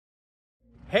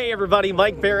Hey everybody,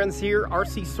 Mike Behrens here,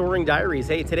 RC Soaring Diaries.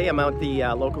 Hey, today I'm out at the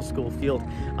local school field.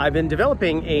 I've been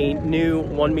developing a new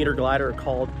 1 meter glider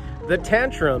called the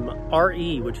TANTRUM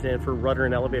RE, which stands for rudder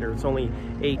and elevator. It's only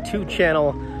a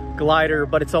 2-channel glider,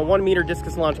 but it's a 1 meter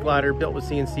discus launch glider built with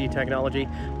CNC technology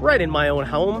right in my own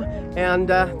home. And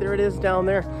there it is down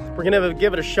there. We're gonna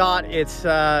give it a shot. It's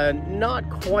not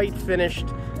quite finished.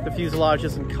 The fuselage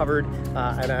isn't covered, and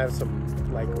I have some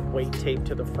like weight tape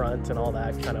to the front and all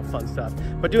that kind of fun stuff.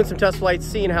 But doing some test flights,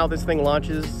 seeing how this thing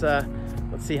launches.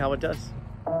 Let's see how it does.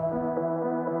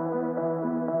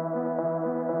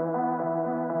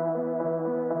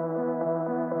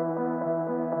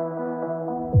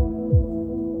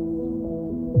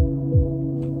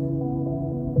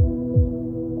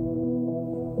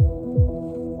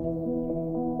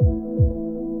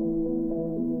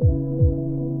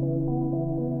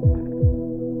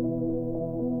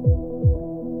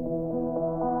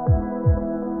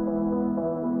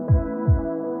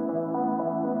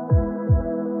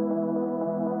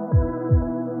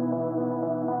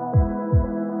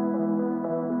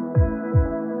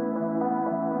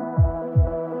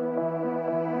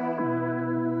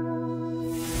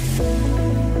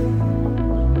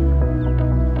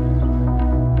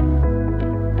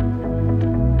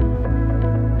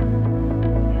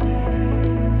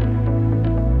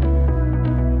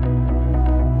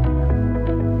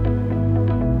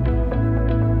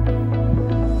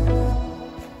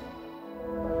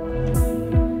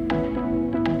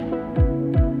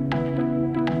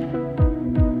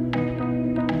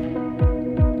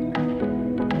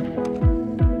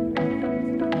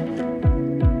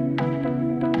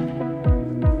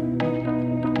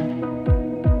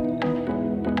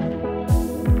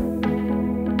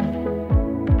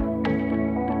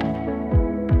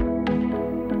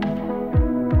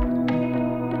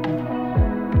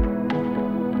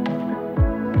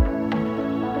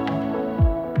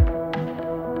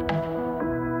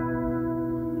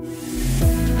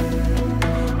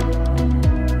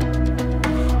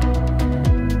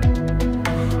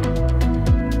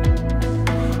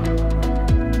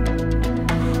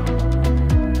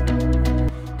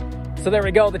 So there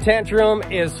we go, the Tantrum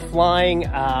is flying.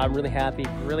 I'm really happy,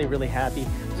 really happy.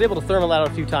 I was able to thermal out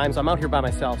a few times. I'm out here by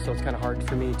myself, so it's kind of hard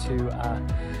for me to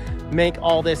make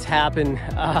all this happen,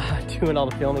 doing all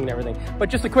the filming and everything. But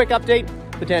just a quick update,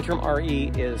 the Tantrum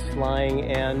RE is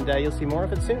flying, and you'll see more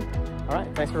of it soon. All right,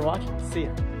 thanks for watching, see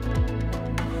ya.